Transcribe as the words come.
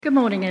Good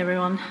morning,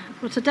 everyone.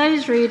 Well,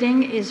 today's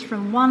reading is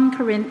from 1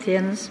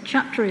 Corinthians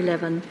chapter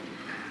 11,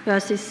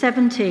 verses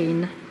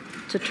 17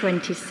 to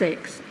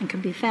 26, and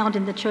can be found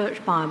in the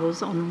Church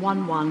Bibles on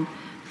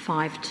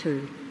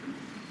 1152.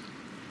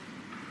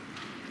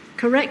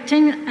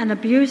 Correcting an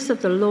abuse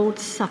of the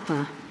Lord's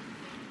Supper.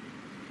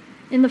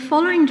 In the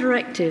following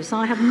directives,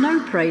 I have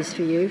no praise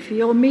for you, for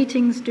your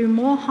meetings do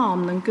more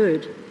harm than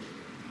good.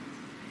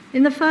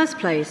 In the first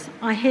place,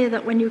 I hear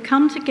that when you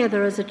come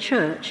together as a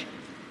church,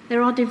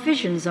 there are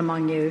divisions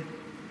among you,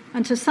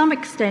 and to some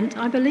extent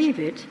I believe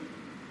it.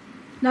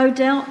 No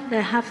doubt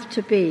there have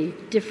to be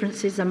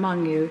differences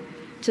among you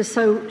to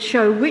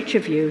show which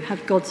of you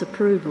have God's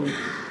approval.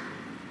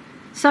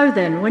 So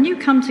then, when you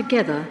come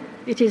together,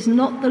 it is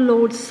not the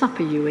Lord's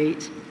Supper you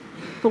eat,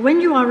 but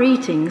when you are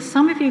eating,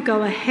 some of you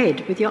go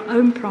ahead with your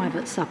own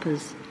private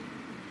suppers.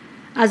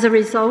 As a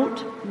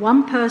result,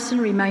 one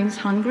person remains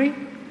hungry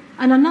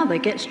and another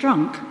gets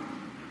drunk.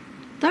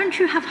 Don't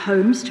you have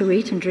homes to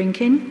eat and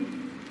drink in?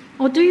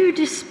 Or do you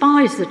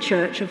despise the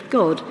church of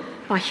God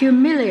by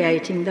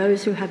humiliating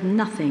those who have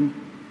nothing?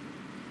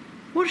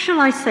 What shall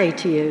I say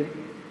to you?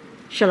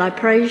 Shall I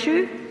praise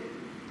you?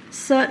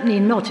 Certainly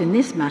not in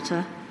this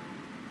matter.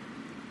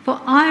 For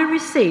I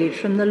received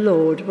from the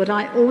Lord what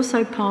I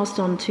also passed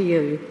on to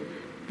you.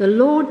 The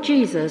Lord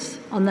Jesus,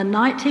 on the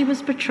night he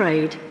was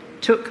betrayed,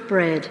 took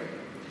bread.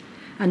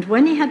 And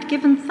when he had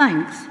given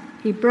thanks,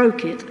 he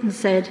broke it and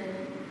said,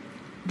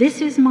 "This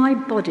is my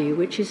body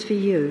which is for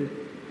you.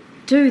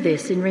 Do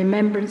this in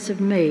remembrance of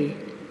me."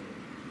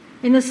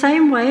 In the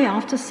same way,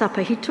 after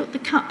supper, he took the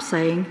cup,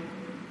 saying,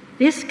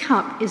 "This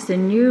cup is the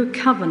new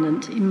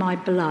covenant in my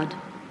blood.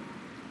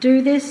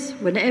 Do this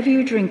whenever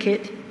you drink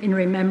it in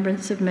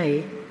remembrance of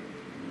me.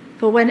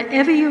 For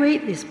whenever you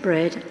eat this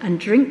bread and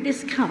drink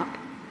this cup,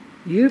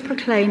 you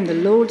proclaim the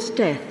Lord's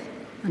death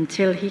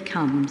until he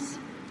comes."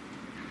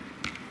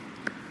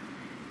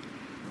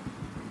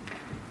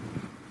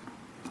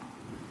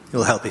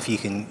 It'll help if you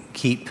can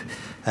keep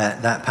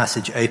that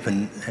passage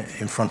open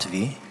in front of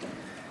you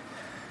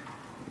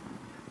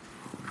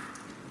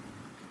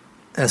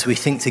as we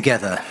think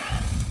together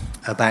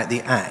about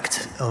the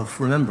act of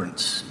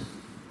remembrance.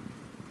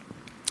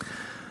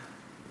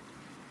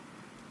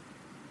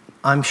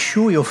 I'm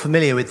sure you're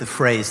familiar with the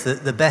phrase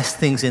that the best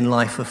things in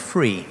life are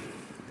free.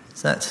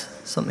 Is that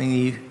something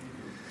you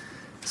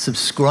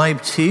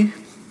subscribe to?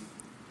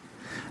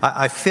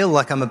 I feel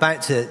like I'm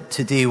about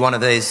to do one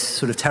of those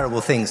sort of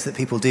terrible things that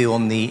people do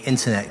on the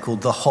internet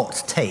called the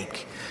hot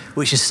take,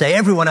 which is say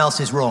everyone else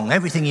is wrong,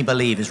 everything you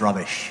believe is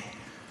rubbish.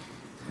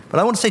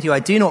 But I want to say to you, I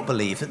do not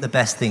believe that the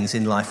best things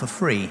in life are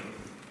free.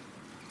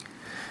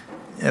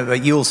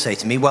 But you'll say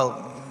to me,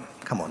 well,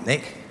 come on,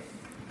 Nick.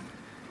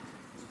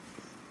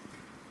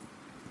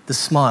 The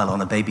smile on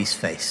a baby's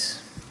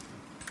face.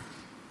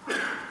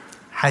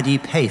 How do you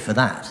pay for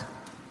that?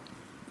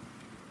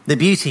 The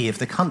beauty of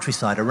the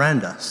countryside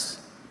around us.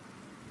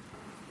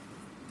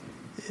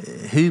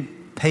 Who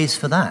pays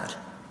for that?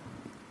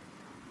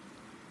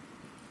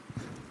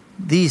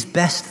 These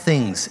best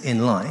things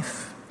in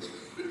life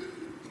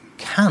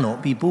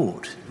cannot be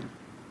bought.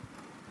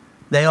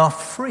 They are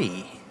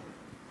free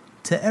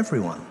to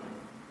everyone.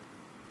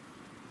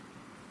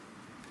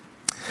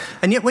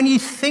 And yet when you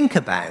think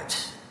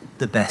about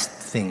the best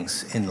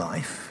things in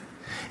life,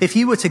 if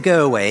you were to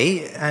go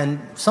away, and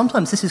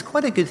sometimes this is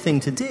quite a good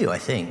thing to do, I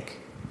think,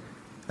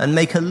 and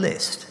make a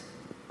list.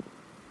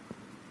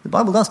 The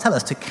Bible does tell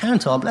us to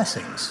count our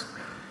blessings,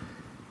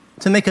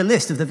 to make a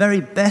list of the very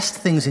best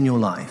things in your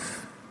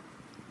life.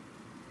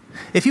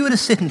 If you were to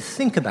sit and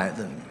think about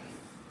them,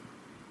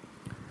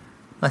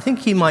 I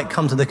think you might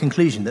come to the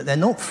conclusion that they're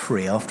not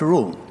free after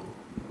all.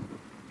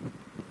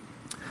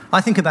 I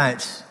think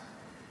about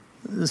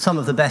some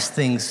of the best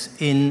things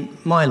in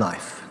my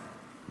life.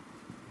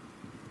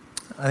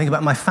 I think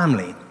about my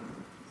family,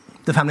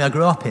 the family I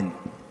grew up in.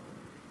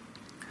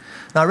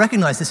 Now, I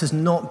recognize this has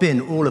not been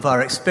all of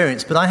our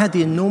experience, but I had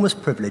the enormous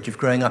privilege of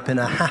growing up in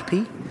a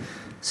happy,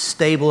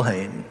 stable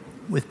home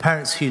with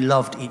parents who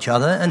loved each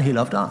other and who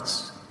loved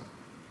us.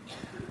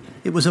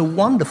 It was a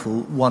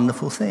wonderful,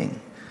 wonderful thing.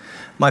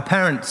 My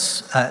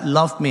parents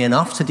loved me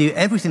enough to do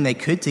everything they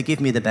could to give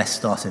me the best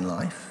start in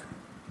life.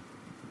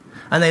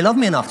 And they loved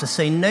me enough to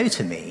say no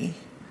to me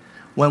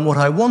when what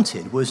I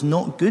wanted was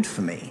not good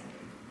for me.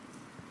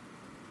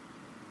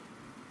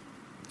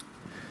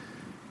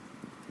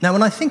 Now,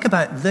 when I think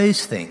about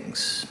those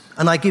things,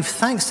 and I give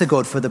thanks to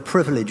God for the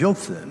privilege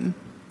of them,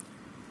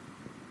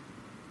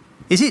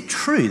 is it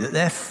true that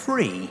they're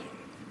free?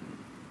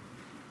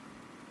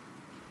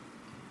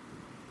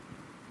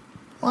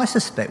 Well, I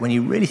suspect when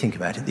you really think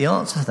about it, the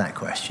answer to that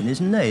question is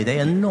no, they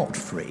are not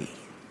free.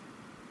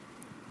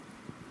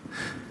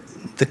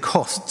 The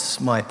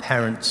costs my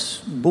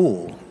parents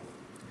bore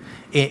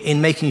in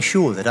making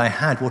sure that I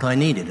had what I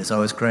needed as I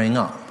was growing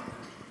up.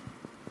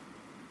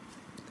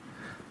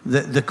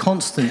 The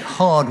constant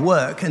hard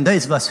work, and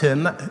those of us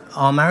who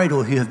are married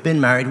or who have been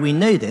married, we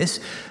know this,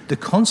 the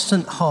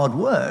constant hard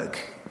work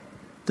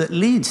that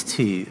leads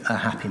to a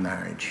happy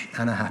marriage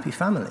and a happy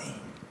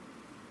family.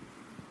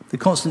 the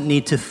constant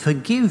need to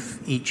forgive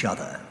each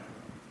other.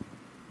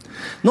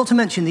 Not to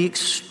mention the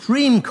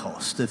extreme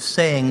cost of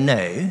saying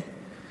no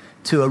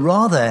to a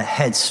rather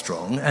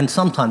headstrong and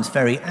sometimes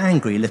very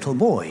angry little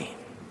boy.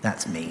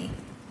 That's me.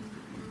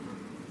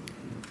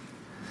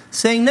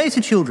 Saying no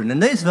to children,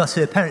 and those of us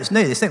who are parents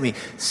know this, don't we?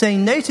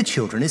 Saying no to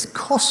children is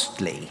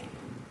costly.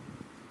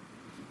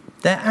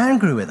 They're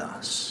angry with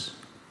us.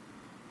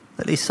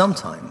 At least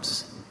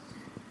sometimes.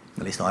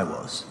 At least I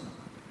was.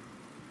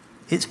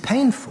 It's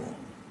painful.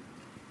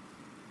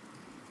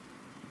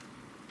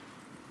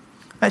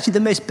 Actually,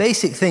 the most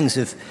basic things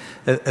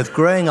of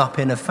growing up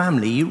in a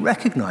family, you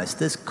recognize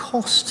there's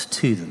cost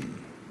to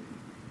them.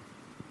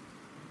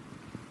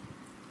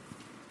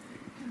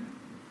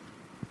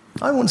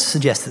 I want to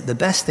suggest that the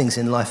best things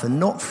in life are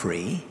not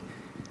free.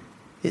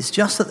 It's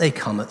just that they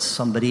come at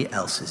somebody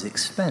else's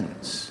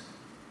expense.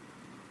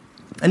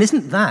 And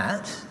isn't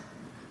that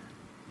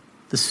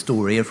the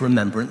story of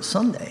Remembrance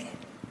Sunday?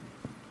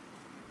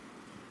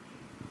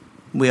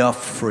 We are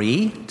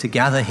free to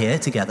gather here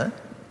together,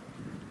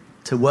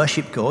 to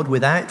worship God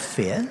without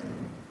fear.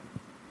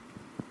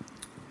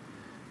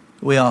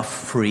 We are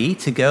free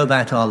to go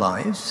about our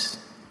lives,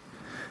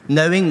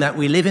 knowing that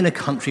we live in a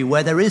country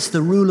where there is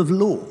the rule of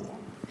law,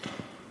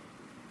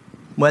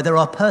 where there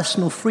are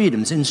personal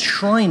freedoms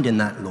enshrined in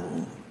that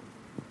law,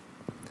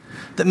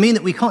 that mean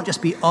that we can't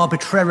just be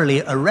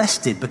arbitrarily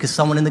arrested because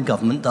someone in the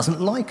government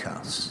doesn't like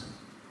us.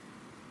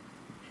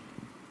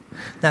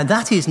 Now,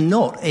 that is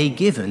not a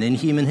given in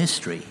human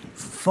history.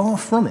 Far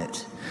from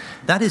it.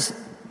 That is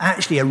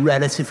actually a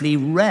relatively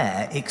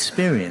rare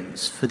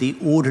experience for the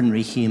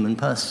ordinary human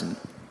person,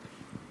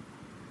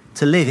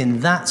 to live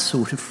in that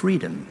sort of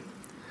freedom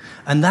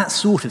and that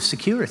sort of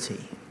security.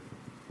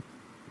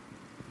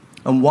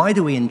 And why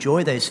do we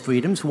enjoy those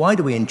freedoms? Why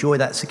do we enjoy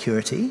that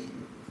security?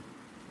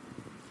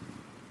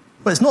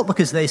 Well, it's not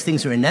because those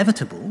things are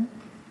inevitable,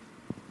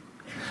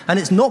 and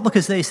it's not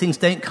because those things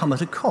don't come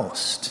at a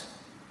cost.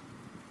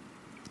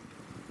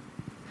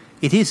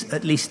 It is,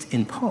 at least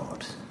in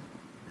part,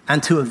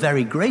 and to a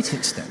very great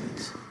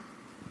extent,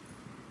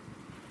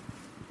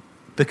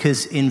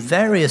 because in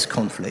various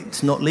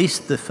conflicts, not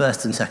least the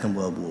First and Second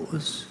World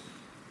Wars,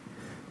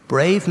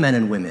 brave men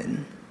and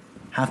women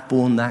have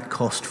borne that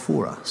cost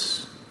for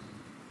us.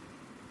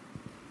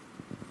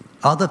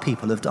 Other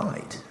people have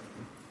died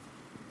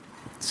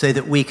so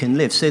that we can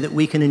live, so that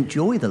we can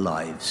enjoy the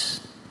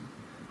lives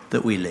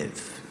that we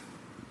live.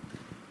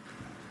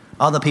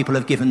 Other people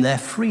have given their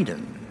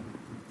freedom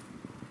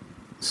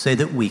so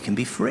that we can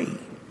be free.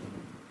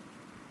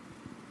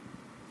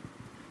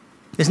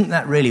 Isn't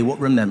that really what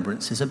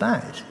remembrance is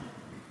about?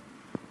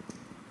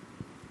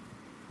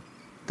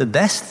 The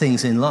best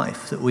things in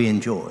life that we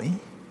enjoy,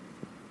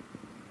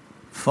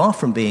 far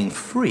from being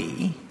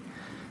free,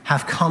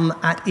 have come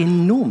at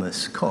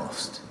enormous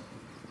cost.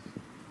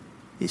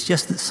 It's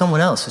just that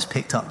someone else has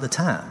picked up the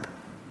tab.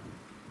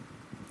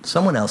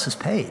 Someone else has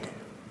paid.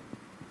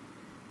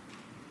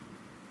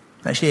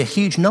 Actually, a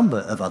huge number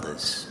of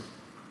others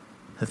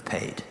have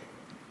paid.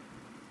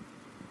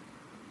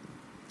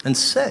 And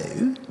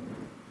so,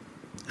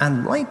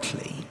 and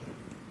rightly,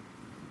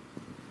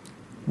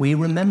 we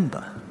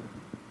remember.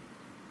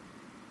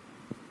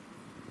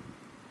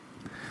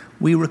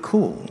 We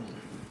recall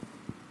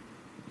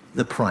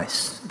the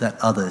price that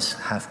others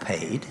have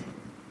paid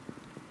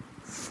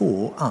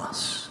for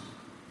us.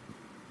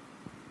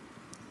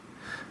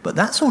 But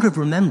that sort of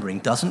remembering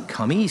doesn't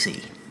come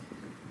easy.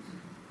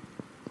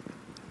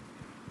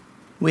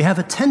 We have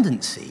a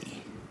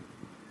tendency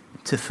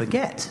to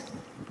forget.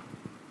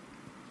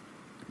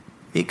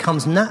 It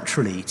comes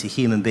naturally to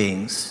human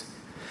beings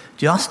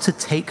just to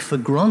take for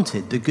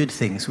granted the good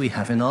things we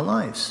have in our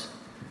lives.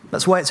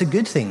 That's why it's a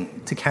good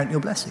thing to count your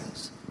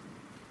blessings,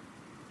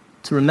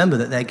 to remember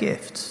that they're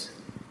gifts.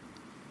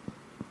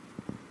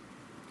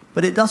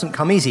 But it doesn't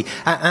come easy.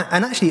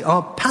 And actually,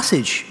 our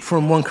passage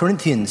from 1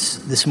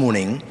 Corinthians this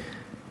morning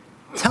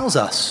tells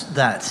us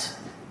that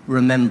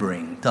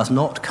remembering does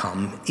not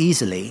come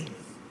easily.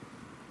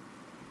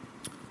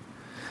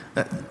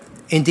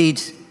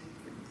 Indeed,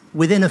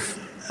 within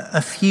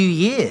a few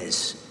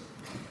years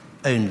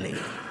only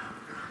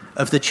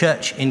of the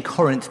church in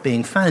Corinth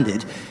being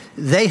founded,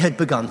 they had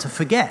begun to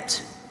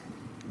forget.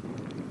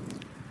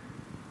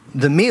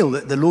 The meal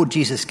that the Lord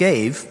Jesus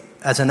gave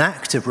as an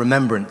act of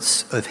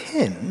remembrance of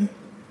him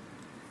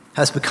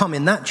has become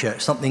in that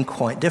church something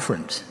quite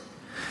different.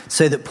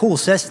 So that Paul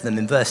says to them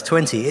in verse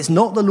 20, it's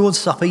not the Lord's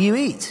Supper you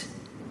eat.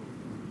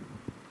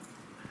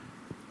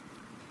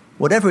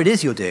 Whatever it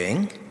is you're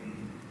doing,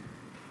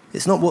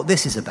 it's not what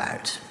this is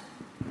about.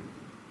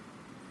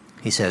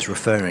 He says,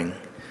 referring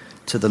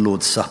to the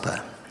Lord's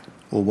Supper,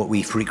 or what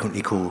we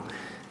frequently call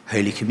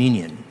Holy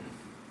Communion.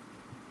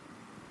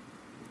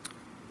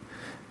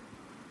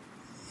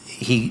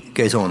 He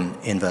goes on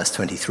in verse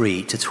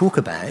 23 to talk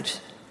about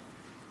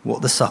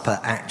what the supper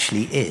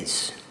actually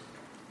is.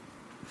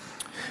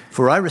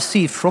 For I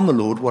received from the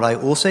Lord what I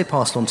also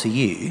passed on to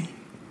you.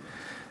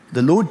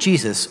 The Lord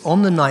Jesus,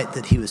 on the night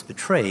that he was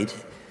betrayed,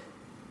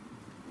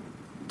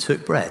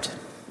 took bread.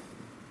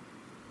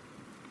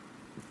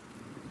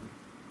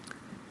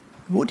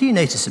 What do you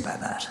notice about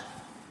that?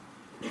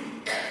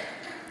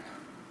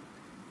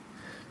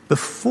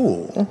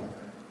 Before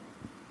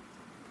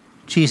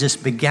Jesus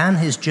began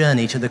his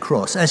journey to the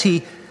cross, as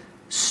he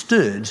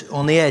stood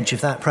on the edge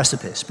of that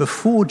precipice,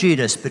 before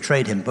Judas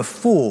betrayed him,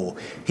 before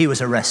he was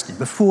arrested,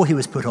 before he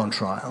was put on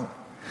trial,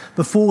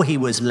 before he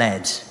was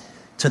led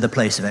to the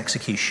place of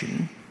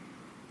execution,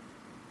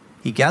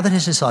 he gathered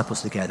his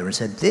disciples together and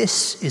said,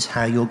 "This is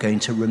how you're going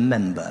to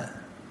remember."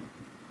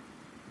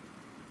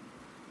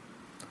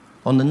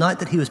 On the night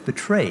that he was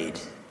betrayed,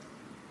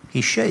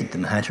 he showed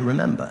them how to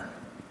remember.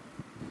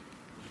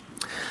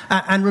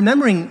 And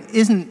remembering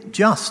isn't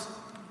just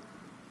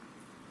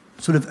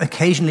sort of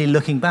occasionally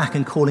looking back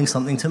and calling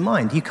something to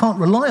mind. You can't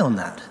rely on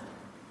that.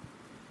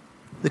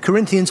 The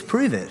Corinthians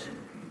prove it.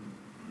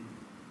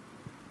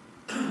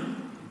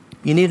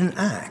 You need an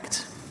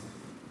act.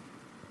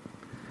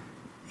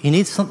 You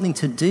need something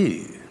to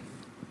do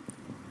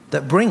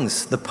that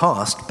brings the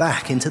past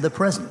back into the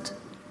present.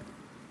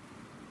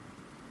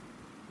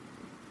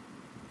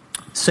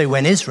 So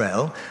when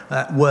Israel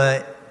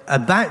were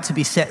about to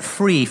be set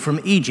free from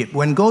Egypt,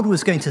 when God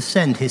was going to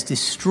send his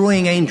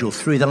destroying angel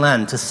through the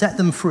land to set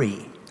them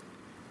free,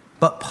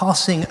 but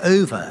passing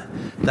over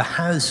the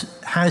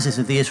houses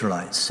of the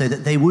Israelites so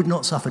that they would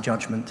not suffer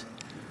judgment,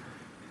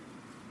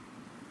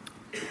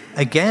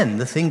 again,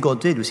 the thing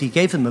God did was he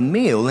gave them a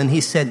meal and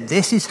he said,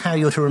 "This is how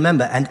you're to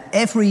remember, and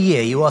every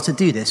year you are to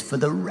do this for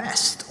the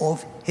rest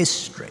of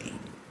history."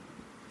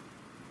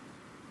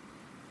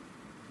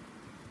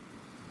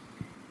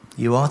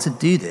 You are to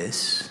do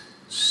this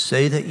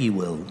so that you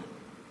will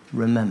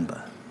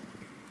remember.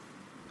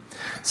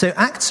 So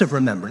acts of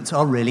remembrance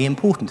are really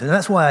important, and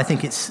that's why I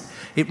think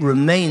it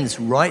remains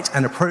right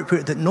and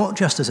appropriate that not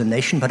just as a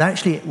nation, but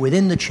actually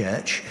within the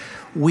church,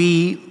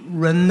 we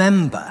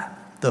remember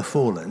the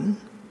fallen.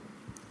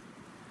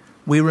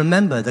 We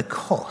remember the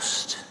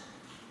cost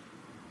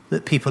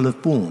that people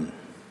have borne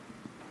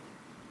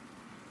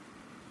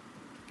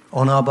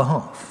on our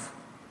behalf.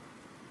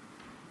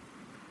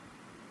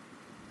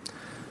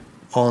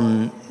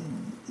 On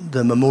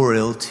the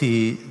memorial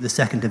to the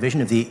 2nd Division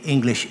of the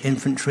English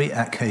Infantry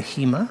at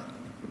Kohima,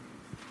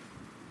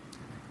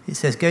 it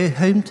says, "Go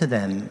home to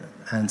them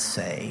and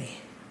say,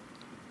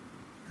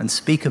 and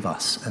speak of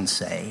us and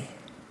say,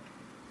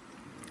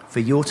 for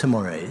your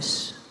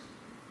tomorrows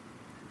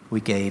we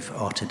gave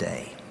our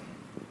today."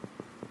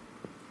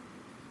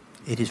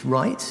 It is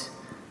right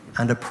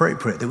and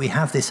appropriate that we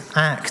have this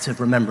act of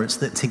remembrance,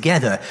 that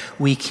together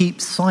we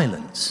keep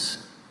silence.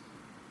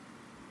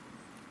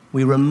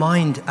 We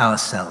remind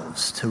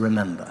ourselves to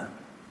remember.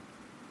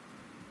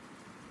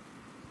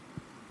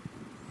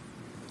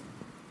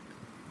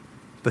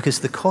 Because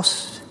the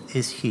cost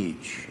is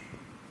huge.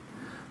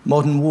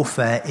 Modern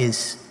warfare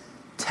is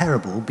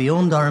terrible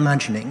beyond our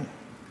imagining.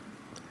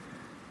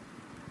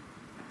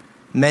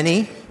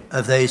 Many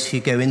of those who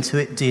go into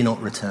it do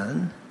not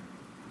return.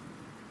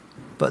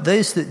 But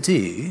those that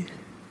do,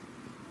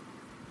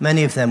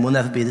 many of them will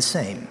never be the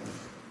same.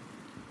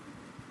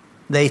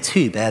 They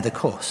too bear the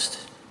cost.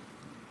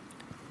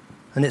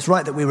 And it's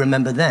right that we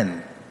remember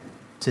them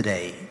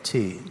today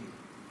too.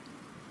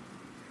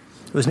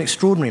 There was an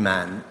extraordinary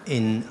man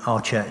in our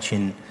church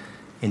in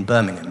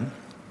Birmingham.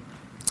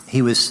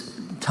 He was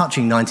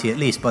touching 90 at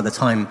least by the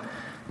time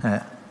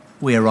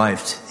we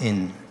arrived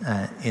in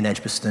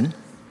Edgbaston.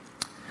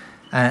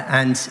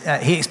 And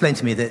he explained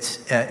to me that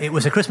it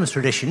was a Christmas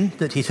tradition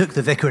that he took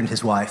the vicar and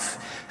his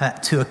wife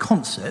to a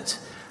concert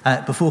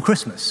before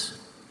Christmas.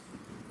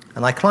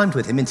 And I climbed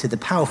with him into the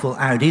powerful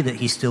Audi that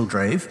he still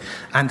drove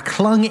and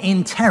clung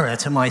in terror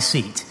to my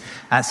seat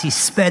as he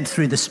sped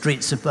through the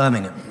streets of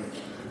Birmingham.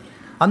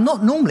 I'm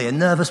not normally a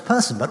nervous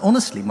person, but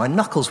honestly, my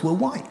knuckles were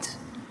white.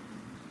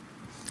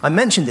 I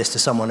mentioned this to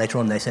someone later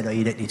on. They said, "Oh,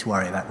 you don't need to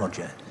worry about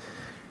Roger.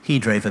 He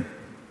drove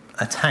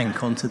a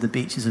tank onto the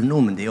beaches of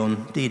Normandy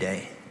on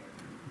D-Day.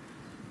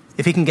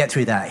 If he can get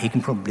through that, he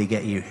can probably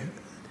get you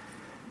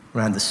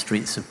around the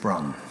streets of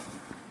Brum."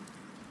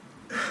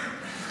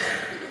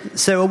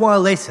 So a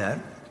while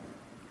later,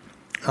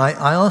 I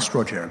asked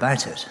Roger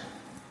about it.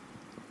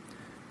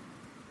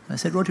 I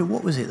said, "Roger,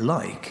 what was it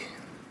like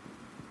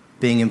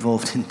being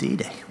involved in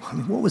D-Day? I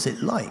mean, what was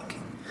it like?"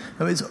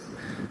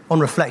 On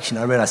reflection,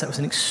 I realized that was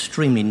an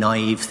extremely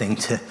naive thing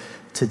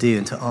to do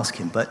and to ask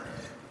him, but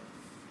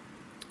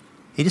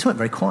he just went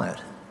very quiet.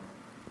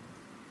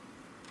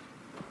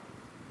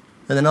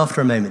 And then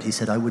after a moment, he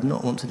said, "I would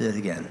not want to do it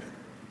again."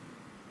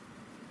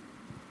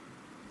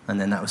 And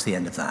then that was the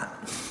end of that.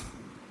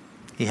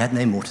 He had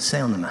no more to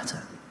say on the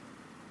matter.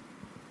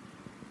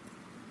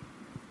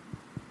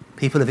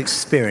 People have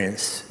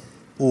experienced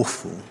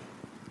awful,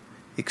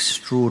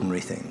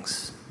 extraordinary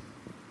things.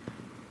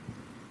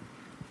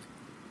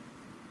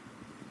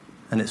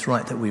 And it's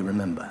right that we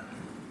remember.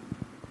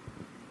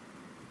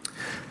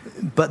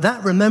 But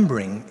that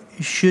remembering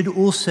should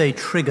also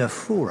trigger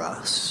for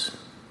us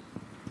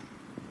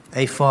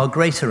a far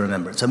greater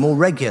remembrance, a more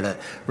regular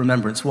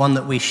remembrance, one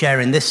that we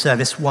share in this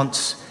service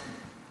once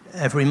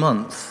every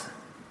month,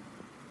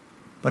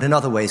 but in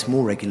other ways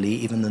more regularly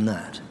even than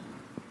that.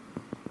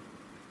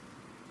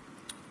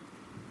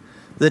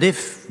 that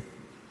if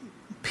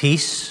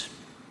peace,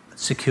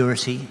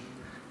 security,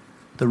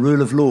 the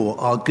rule of law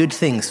are good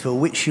things for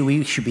which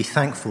we should be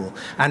thankful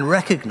and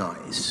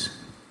recognize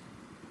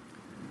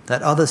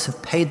that others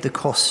have paid the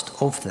cost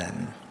of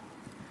them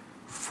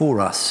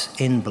for us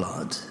in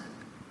blood,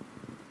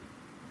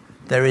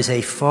 there is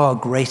a far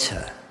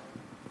greater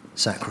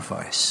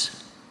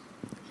sacrifice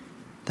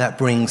that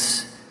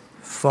brings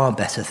far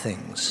better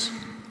things.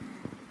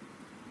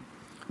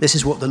 This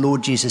is what the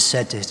Lord Jesus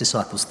said to his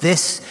disciples.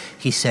 This,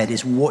 he said,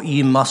 is what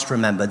you must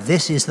remember.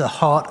 This is the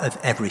heart of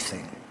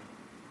everything.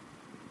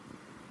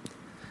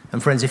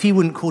 And friends, if you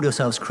wouldn't call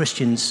yourselves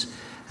Christians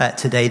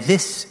today,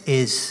 this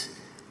is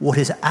what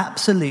is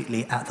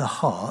absolutely at the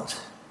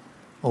heart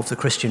of the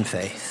Christian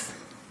faith.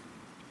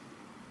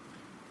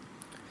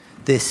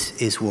 This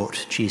is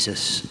what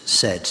Jesus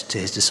said to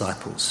his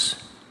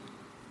disciples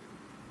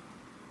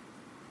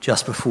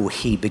just before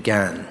he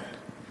began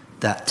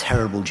that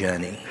terrible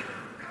journey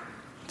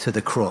to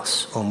the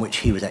cross on which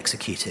he was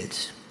executed.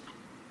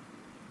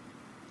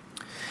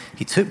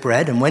 He took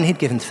bread, and when he'd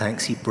given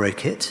thanks, he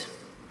broke it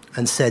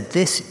and said,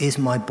 "This is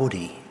my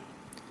body,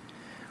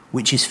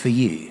 which is for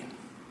you.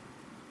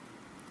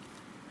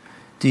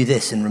 Do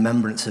this in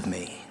remembrance of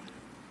me."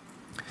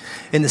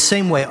 In the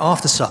same way,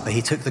 after supper,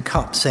 he took the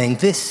cup, saying,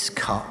 "This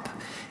cup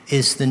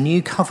is the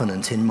new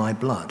covenant in my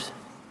blood.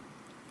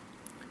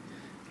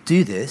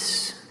 Do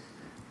this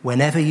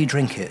whenever you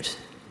drink it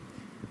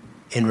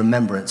in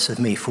remembrance of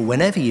me. For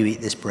whenever you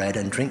eat this bread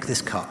and drink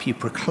this cup, you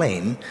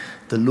proclaim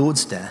the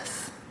Lord's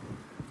death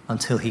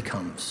until he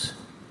comes."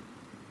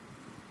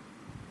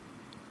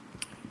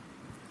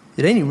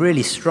 It only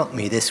really struck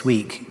me this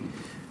week,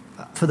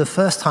 for the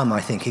first time,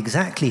 I think,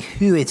 exactly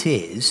who it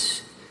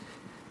is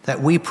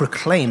that we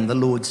proclaim the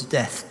Lord's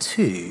death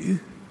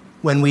to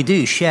when we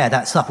do share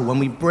that supper, when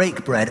we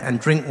break bread and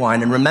drink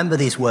wine and remember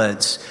these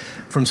words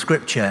from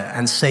Scripture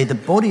and say the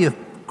body of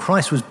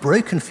Christ was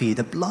broken for you,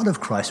 the blood of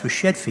Christ was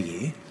shed for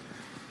you.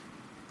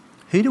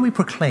 Who do we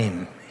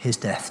proclaim his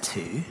death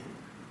to?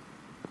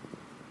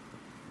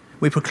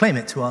 We proclaim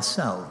it to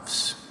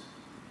ourselves.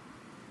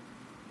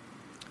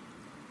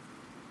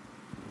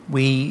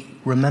 We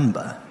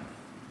remember.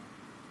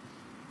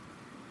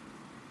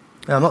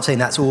 Now, I'm not saying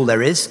that's all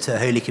there is to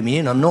Holy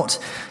Communion. I'm not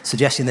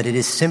suggesting that it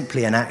is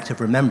simply an act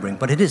of remembering,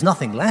 but it is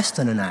nothing less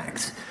than an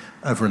act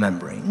of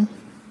remembering.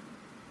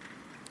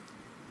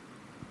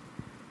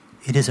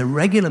 It is a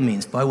regular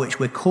means by which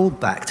we're called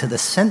back to the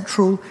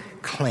central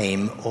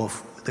claim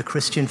of the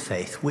Christian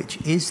faith, which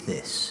is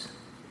this: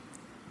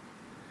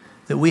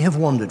 that we have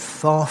wandered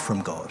far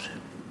from God,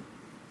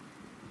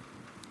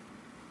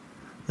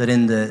 that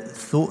in the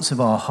thoughts of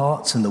our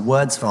hearts and the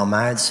words of our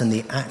mouths and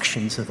the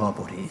actions of our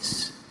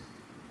bodies,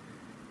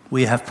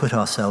 we have put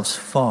ourselves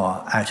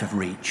far out of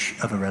reach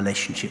of a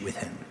relationship with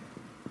him.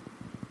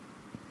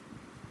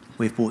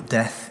 We've brought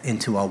death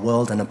into our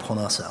world and upon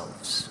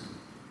ourselves.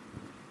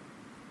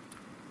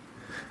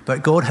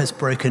 But God has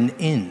broken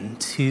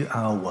into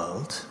our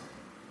world,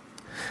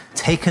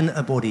 taken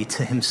a body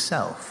to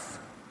himself,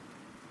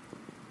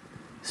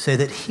 so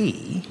that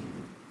he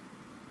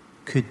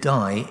could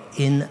die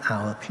in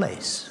our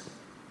place.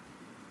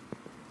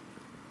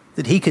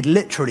 That he could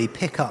literally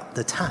pick up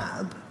the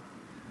tab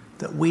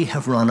that we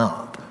have run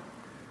up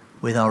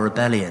with our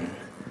rebellion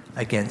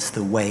against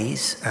the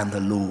ways and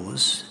the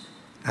laws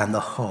and the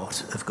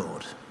heart of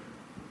God.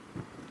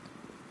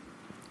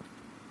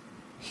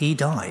 He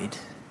died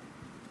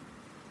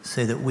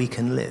so that we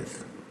can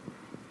live.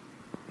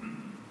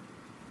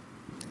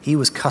 He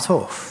was cut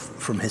off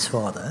from his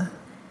Father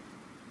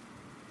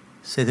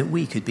so that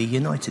we could be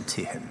united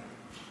to him.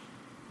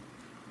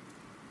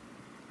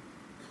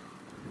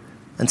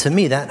 And to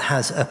me, that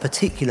has a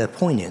particular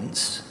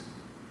poignance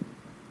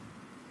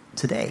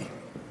today,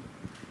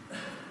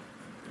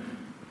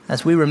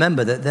 as we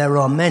remember that there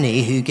are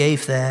many who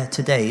gave their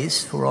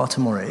todays for our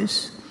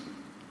tomorrows,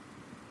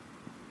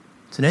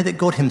 to know that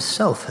God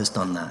himself has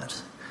done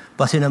that,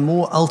 but in a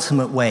more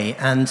ultimate way,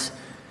 and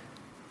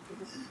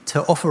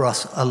to offer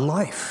us a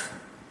life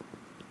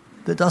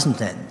that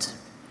doesn't end,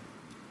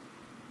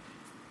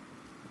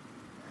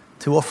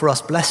 to offer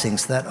us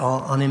blessings that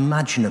are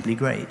unimaginably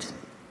great,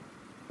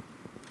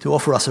 to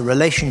offer us a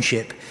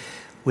relationship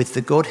with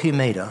the God who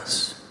made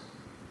us.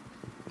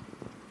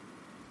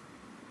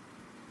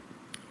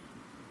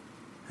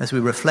 As we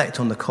reflect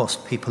on the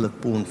cost people have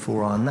borne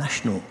for our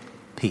national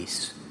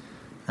peace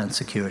and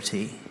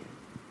security,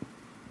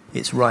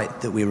 it's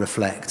right that we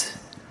reflect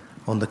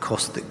on the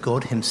cost that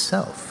God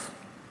himself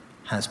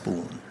has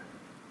borne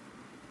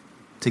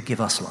to give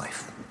us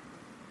life.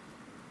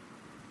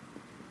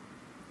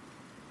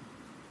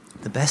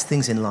 The best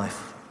things in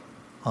life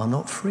are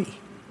not free.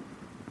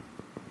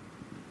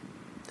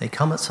 They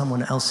come at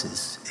someone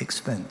else's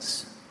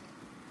expense.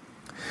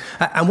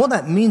 And what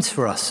that means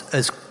for us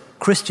as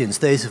Christians,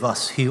 those of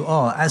us who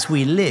are, as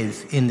we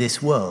live in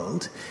this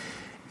world,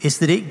 is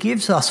that it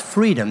gives us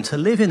freedom to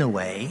live in a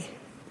way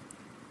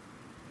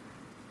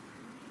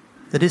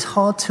that is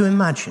hard to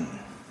imagine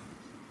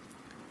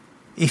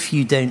if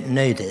you don't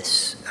know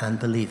this and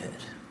believe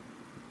it.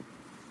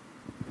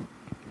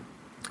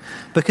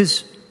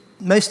 Because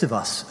most of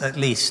us, at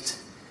least,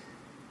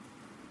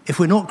 if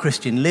we're not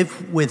Christian,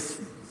 live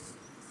with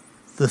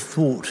the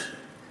thought,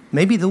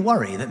 maybe the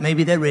worry, that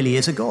maybe there really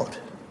is a God.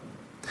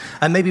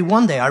 And maybe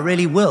one day I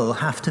really will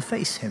have to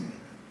face him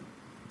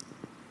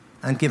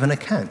and give an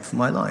account for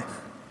my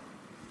life.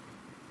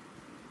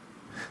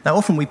 Now,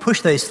 often we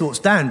push those thoughts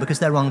down because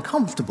they're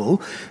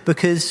uncomfortable,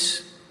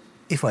 because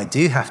if I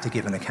do have to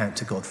give an account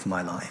to God for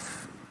my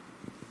life,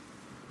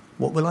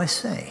 what will I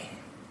say?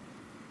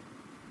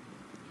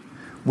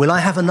 Will I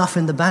have enough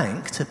in the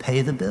bank to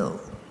pay the bill?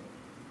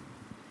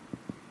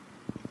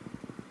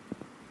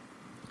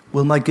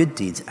 Will my good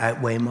deeds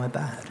outweigh my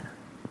bad?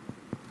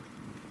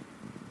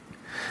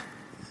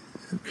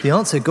 The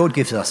answer God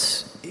gives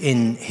us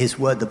in his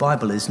word, the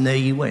Bible, is no,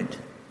 you won't.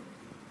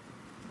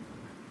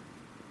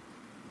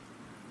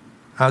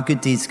 Our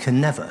good deeds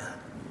can never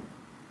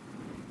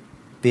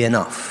be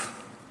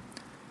enough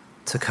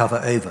to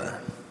cover over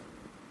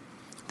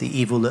the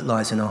evil that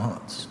lies in our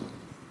hearts.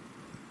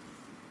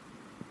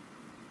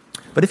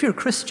 But if you're a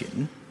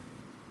Christian,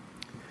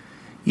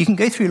 you can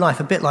go through life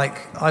a bit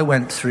like I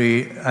went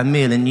through a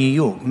meal in New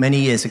York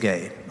many years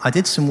ago. I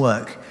did some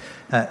work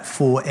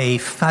for a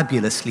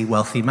fabulously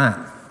wealthy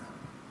man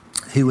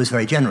who was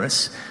very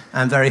generous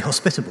and very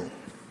hospitable.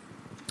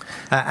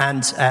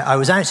 I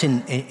was out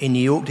in New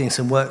York doing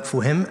some work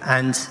for him,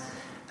 and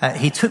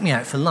he took me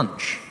out for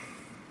lunch.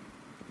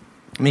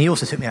 I mean, he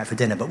also took me out for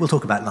dinner, but we'll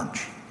talk about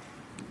lunch.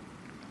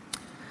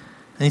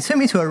 And he took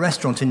me to a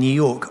restaurant in New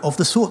York of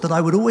the sort that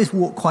I would always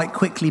walk quite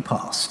quickly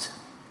past.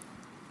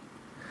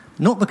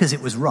 Not because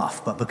it was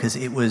rough, but because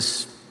it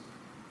was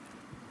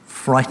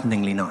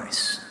frighteningly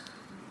nice.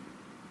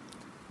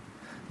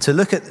 To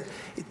look at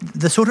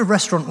the sort of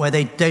restaurant where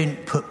they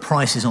don't put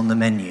prices on the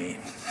menu.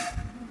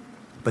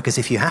 Because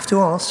if you have to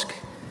ask,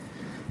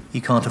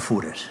 you can't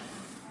afford it.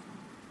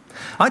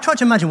 I tried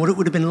to imagine what it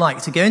would have been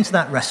like to go into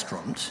that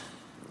restaurant,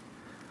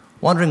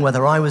 wondering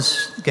whether I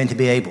was going to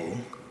be able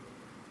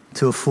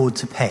to afford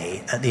to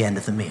pay at the end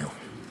of the meal.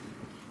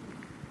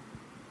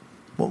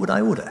 What would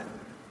I order?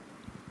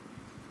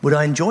 Would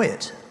I enjoy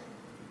it?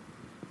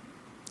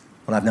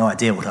 Well, I have no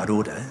idea what I'd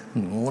order.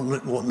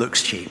 What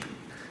looks cheap?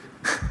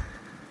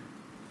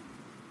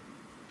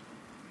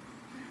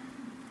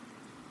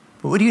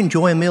 But would you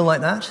enjoy a meal like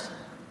that?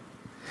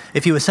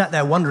 If you were sat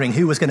there wondering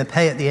who was going to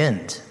pay at the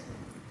end?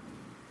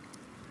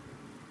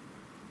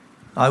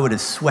 I would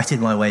have sweated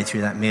my way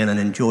through that meal and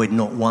enjoyed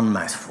not one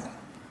mouthful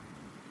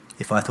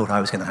if I thought I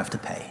was going to have to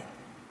pay.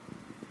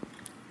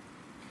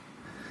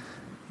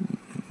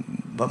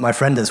 But my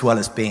friend, as well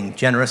as being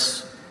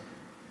generous,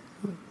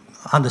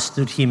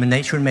 understood human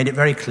nature and made it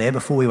very clear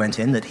before we went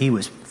in that he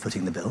was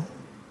footing the bill.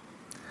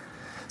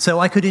 So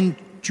I could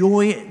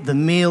enjoy the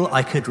meal,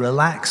 I could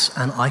relax,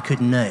 and I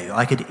could know.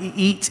 I could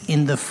eat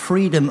in the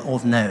freedom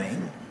of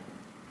knowing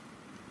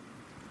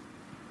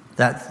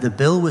that the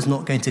bill was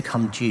not going to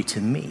come due to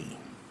me,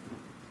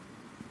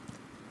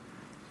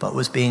 but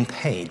was being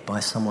paid by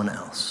someone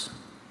else.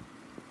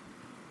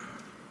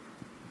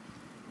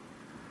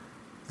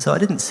 So I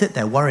didn't sit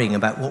there worrying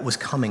about what was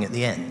coming at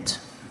the end.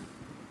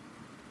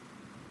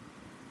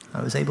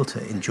 I was able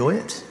to enjoy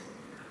it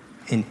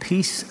in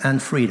peace and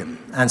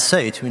freedom, and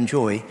so to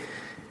enjoy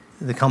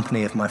the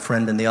company of my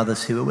friend and the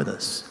others who were with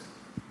us.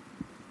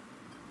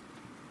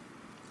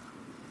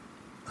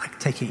 I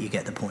take it you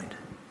get the point.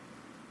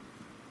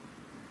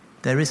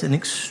 There is an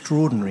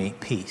extraordinary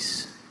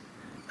peace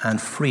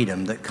and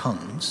freedom that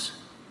comes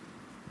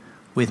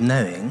with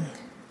knowing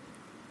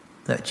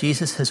that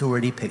Jesus has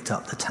already picked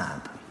up the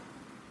tab,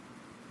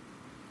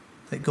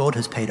 that God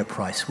has paid a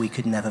price we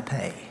could never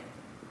pay.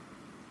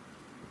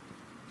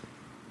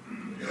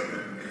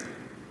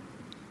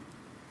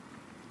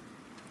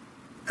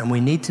 And we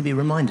need to be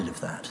reminded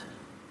of that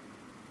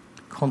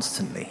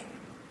constantly,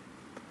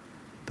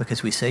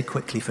 because we so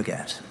quickly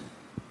forget.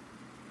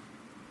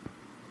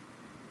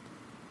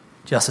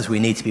 Just as we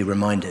need to be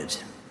reminded,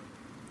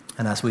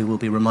 and as we will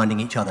be reminding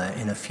each other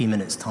in a few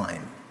minutes'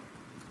 time,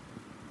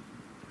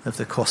 of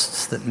the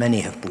costs that many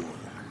have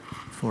borne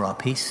for our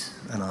peace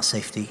and our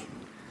safety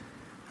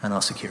and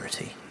our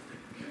security.